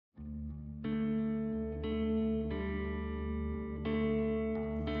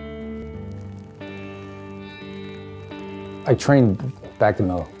I trained back in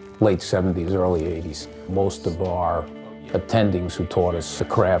the late 70s, early 80s. Most of our attendings who taught us the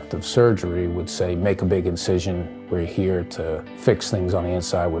craft of surgery would say, make a big incision. We're here to fix things on the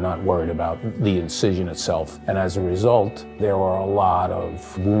inside. We're not worried about the incision itself. And as a result, there were a lot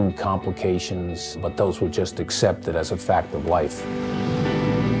of wound complications, but those were just accepted as a fact of life.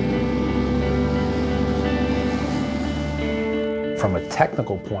 From a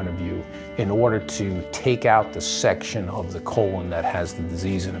technical point of view, in order to take out the section of the colon that has the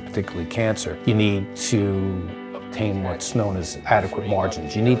disease, and particularly cancer, you need to obtain what's known as adequate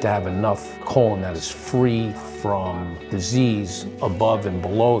margins. You need to have enough colon that is free from disease above and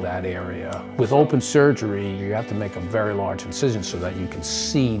below that area. With open surgery, you have to make a very large incision so that you can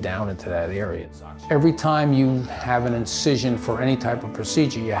see down into that area. Every time you have an incision for any type of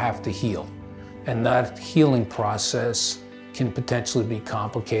procedure, you have to heal. And that healing process can potentially be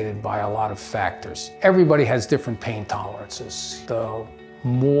complicated by a lot of factors. Everybody has different pain tolerances. The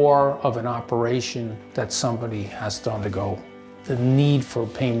more of an operation that somebody has to undergo, the need for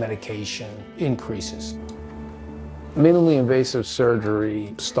pain medication increases. Minimally invasive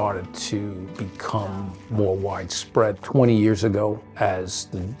surgery started to become more widespread 20 years ago as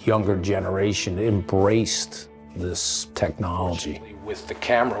the younger generation embraced this technology. With the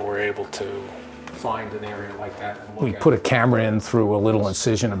camera, we're able to find an area like that. We put a camera in through a little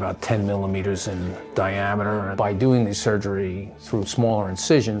incision about 10 millimeters in diameter. And by doing the surgery through smaller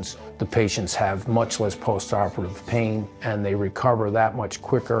incisions, the patients have much less postoperative pain and they recover that much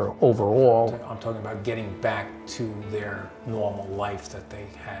quicker overall. I'm talking about getting back to their normal life that they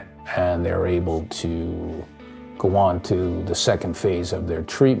had. And they're able to go on to the second phase of their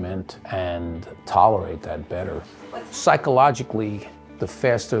treatment and tolerate that better. Psychologically, the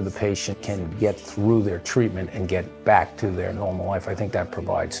faster the patient can get through their treatment and get back to their normal life, I think that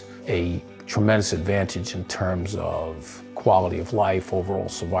provides a tremendous advantage in terms of quality of life, overall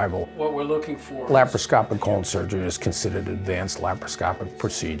survival. What we're looking for, laparoscopic colon surgery is considered an advanced laparoscopic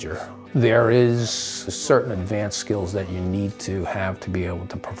procedure. There is certain advanced skills that you need to have to be able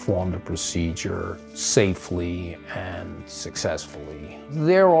to perform the procedure safely and successfully.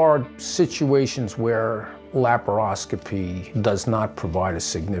 There are situations where laparoscopy does not provide a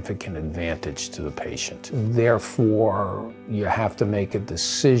significant advantage to the patient. Therefore, you have to make a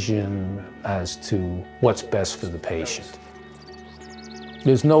decision as to what's best for the patient.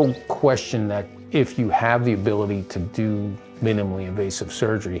 There's no question that if you have the ability to do minimally invasive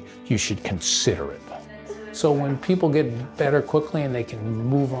surgery, you should consider it. So when people get better quickly and they can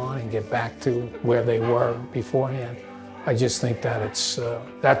move on and get back to where they were beforehand, I just think that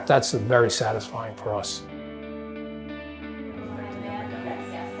that's very satisfying for us.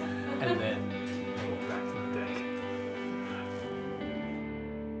 And then